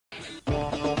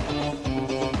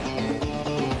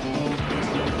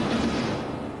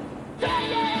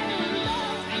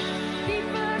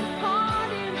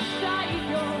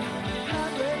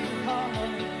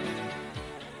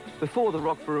Before the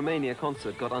Rock for Romania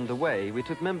concert got underway, we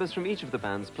took members from each of the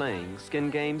bands playing, Skin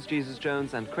Games, Jesus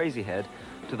Jones and Crazyhead,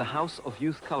 to the House of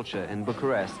Youth Culture in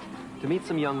Bucharest to meet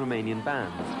some young Romanian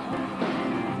bands.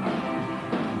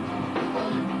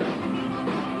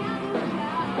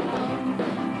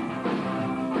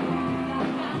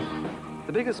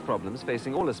 The biggest problems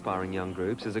facing all aspiring young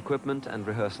groups is equipment and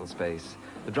rehearsal space.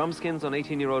 The drumskins on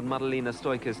 18-year-old Madalina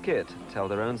Stoica's kit tell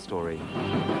their own story.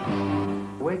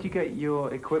 Where do you get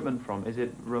your equipment from? Is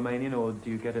it Romanian or do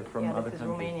you get it from other countries? This is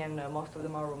Romanian. Most of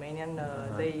them are Romanian.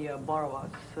 They borrow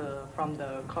us from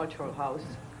the cultural house,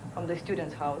 from the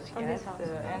students' house, yes,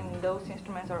 and those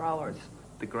instruments are ours.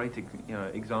 The great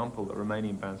example that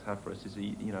Romanian bands have for us is,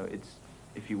 it's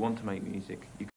if you want to make music, you